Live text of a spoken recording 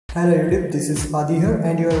Hello YouTube, this is Adi here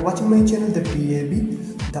and you are watching my channel the TAB,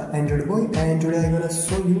 the Android boy, and today I'm gonna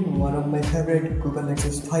show you one of my favorite Google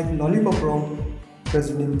Nexus 5 Lollipop Rom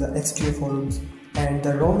present in the XDA forums, and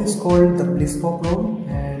the ROM is called the Blisspop Rom.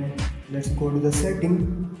 And let's go to the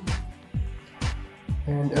setting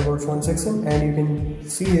and about phone section, and you can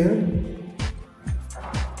see here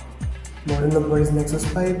model number is Nexus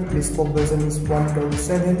 5, Blisspop version is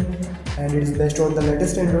 1.7 and it is based on the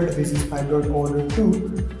latest Android which is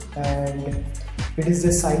 5.02, and it is a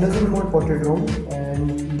cyanogen mode ported ROM,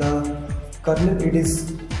 and the kernel it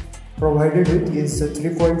is provided with is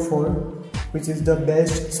 3.4, which is the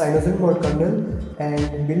best cyanogen mode kernel,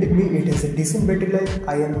 and believe me, it has a decent battery life.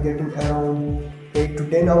 I am getting around 8 to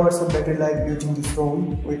 10 hours of battery life using this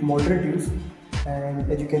ROM with moderate use.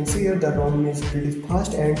 And as you can see here, the ROM is pretty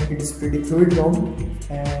fast and it is pretty fluid ROM,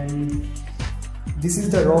 and this is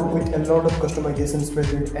the ROM with a lot of customizations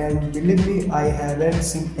present, and believe me, I haven't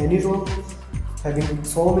seen any ROM having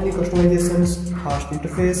so many customizations, fast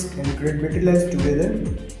interface and great battery life together.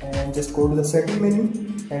 And just go to the setting menu,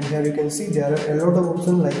 and here you can see there are a lot of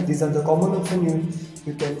options. Like these are the common options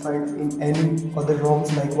you can find in any other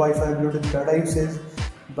ROMs like Wi-Fi, Bluetooth, data usage.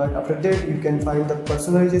 But after that you can find the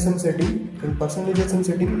personalization setting. In personalization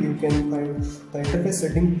setting you can find the interface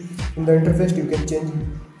setting. In the interface you can change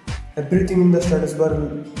everything in the status bar,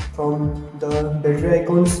 from the battery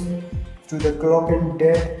icons to the clock and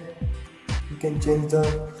date. You can change the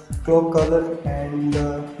clock color and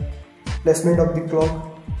the placement of the clock.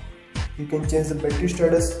 You can change the battery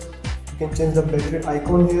status. You can change the battery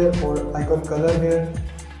icon here or icon color here.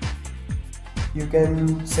 You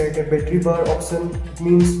can set a battery bar option. It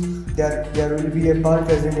means there will be a bar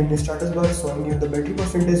present in the status bar showing you the battery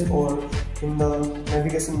percentage or in the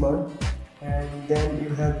navigation bar. And then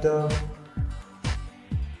you have the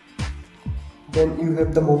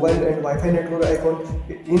mobile and Wi-Fi network icon.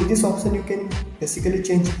 In this option you can basically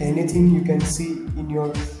change anything you can see in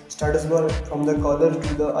your status bar, from the color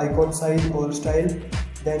to the icon size or style.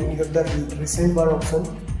 Then you have the recent bar option.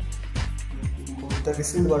 The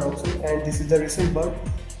recent bar option, and this is the recent bar,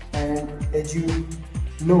 and as you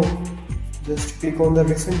know, just click on the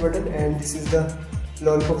recent button, and this is the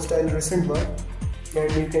Lollipop style recent bar,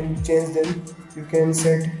 and you can change them. You can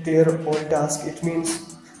set clear all tasks. It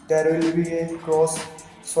means there will be a cross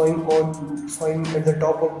showing at the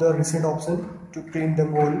top of the recent option to clean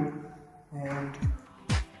them all. And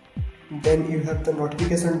then you have the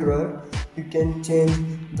notification drawer. You can change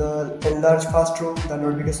the enlarge fast row. The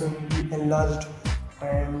notification will be enlarged,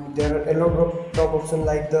 and there are a lot of top options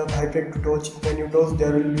like the vibrate to touch. When you touch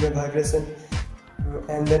there will be a vibration.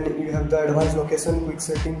 And then you have the advanced location, quick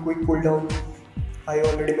setting, quick pull down. I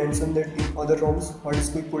already mentioned that in other ROMs. What is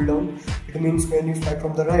quick pull down? It means when you swipe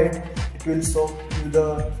from the right, it will show you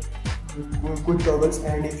the quick toggles,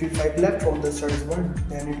 and if you swipe left from the status bar,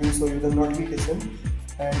 then it will show you the notification.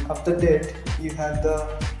 And after that you have the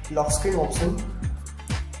lock screen option.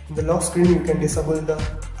 In the lock screen you can disable the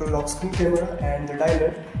lock screen camera and the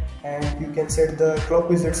dialer, and you can set the clock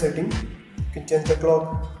wizard setting. You can change the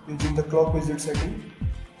clock using the clock wizard setting.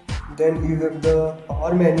 Then you have the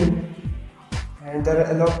power menu, and there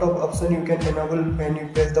are a lot of options you can enable when you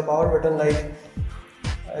press the power button. Like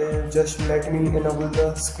just let me enable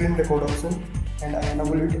the screen record option, and I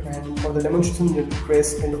enable it, and for the demonstration you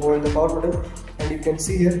press and hold the power button, and you can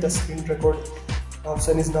see here the screen record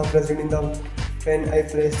option is now present in the when I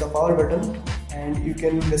press the power button. And you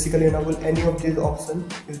can basically enable any of these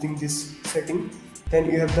options using this setting. Then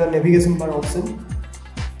you have the navigation bar option,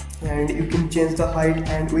 and you can change the height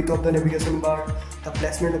and width of the navigation bar, the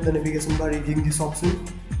placement of the navigation bar using this option.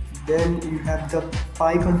 Then you have the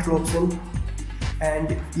PI control option,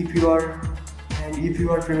 and if you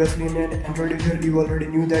are previously in an Android user, you already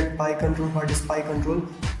knew that PI control. What is PI control?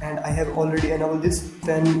 And I have already enabled this.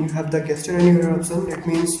 Then you have the gesture anywhere option. It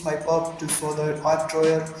means swipe up to show the app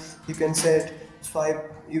drawer. You can set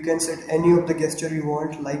any of the gesture you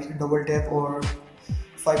want, like double tap or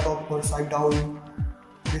swipe up or swipe down,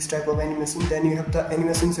 this type of animation. Then you have the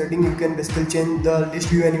animation setting. You can basically change the list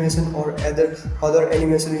view animation or other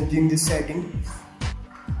animation using this setting.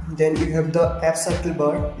 Then you have the app circle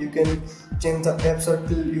bar. You can change the app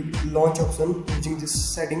circle launch option using this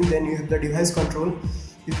setting. Then you have the device control.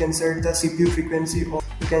 You can set the CPU frequency, or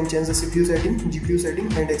you can change the CPU setting, GPU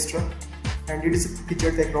setting, and extra. And it is a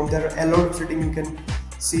featured tech ROM. There are a lot of settings you can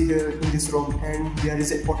see here in this ROM, and there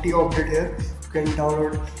is a audio update here. You can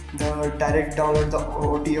download the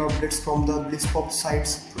audio updates from the Blisspop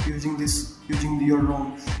sites using your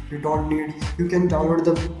ROM. You can download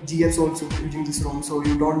the GFs also using this ROM, so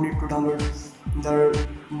you don't need to download the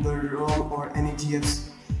ROM or any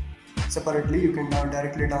GFs. separately. You can now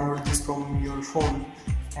directly download this from your phone,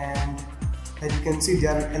 and as you can see,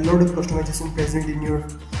 there are a lot of customization present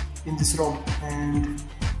in this ROM, and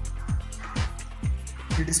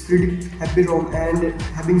it is pretty happy ROM, and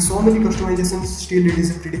having so many customizations, still it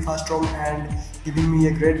is a pretty fast ROM and giving me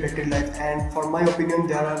a great battery life. And for my opinion,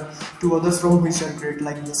 there are two other ROM which are great,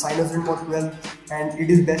 like the Cyanogen Mod 12, and it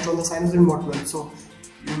is based on the Cyanogen Mod 12. So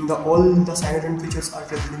all the Cyanogen features are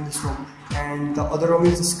present in this ROM. And the other ROM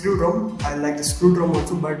is the Screwed ROM. I like the Screwed ROM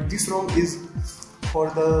also, but this ROM is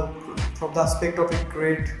from the aspect of a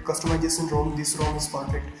great customization ROM. This ROM is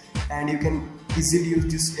perfect, and you can easily use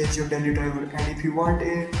this as your daily driver. And if you want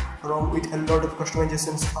a ROM with a lot of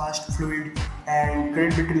customizations, fast, fluid, and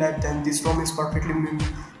great battery life, then this ROM is perfect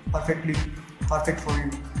for you.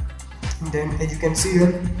 Then as you can see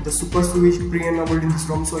here, the Super SU is pre-enabled in this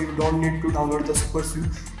ROM, so you don't need to download the Super SU,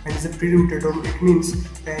 and it's a pre-rooted ROM. It means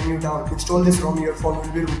when you install this ROM, your phone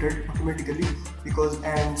will be rooted automatically,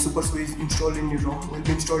 and Super SU is installed in your ROM.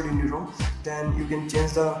 Then you can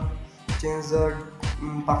change the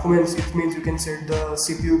performance. It means you can set the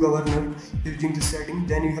CPU governor using this setting.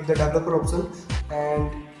 Then you have the developer option,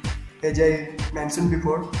 and as I mentioned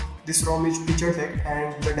before, this ROM is feature packed,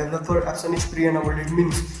 and the developer option is pre-enabled. It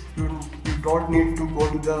means you don't need to go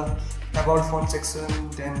to the about phone section,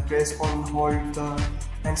 then press on hold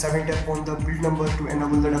and 7 tap on the build number to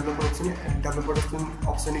enable the developer option. And developer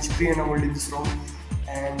option is pre-enabled in this ROM,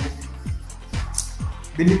 and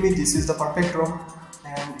believe me, this is the perfect ROM,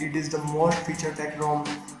 and it is the most feature packed ROM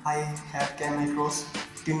I have came across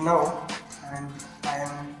till now, and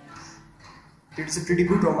it is a pretty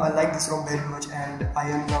good ROM. I like this ROM very much, and I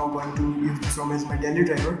am now going to use this ROM as my daily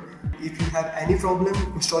driver. If you have any problem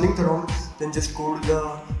installing the ROM, then just go to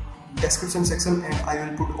the description section, and I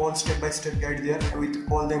will put all step-by-step guide there with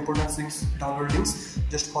all the important things, download links.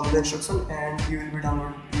 Just follow the instruction, and you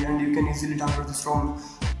can easily download this ROM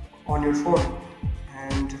on your phone.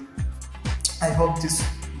 And I hope this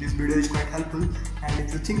video is quite helpful, and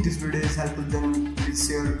if you think this video is helpful, then please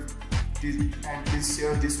share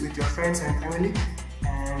this with your friends and family.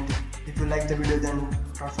 And if you like the video, then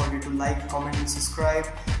don't forget to like, comment and subscribe.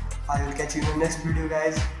 I will catch you in the next video,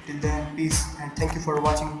 guys. Till then, peace, and thank you for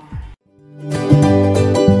watching.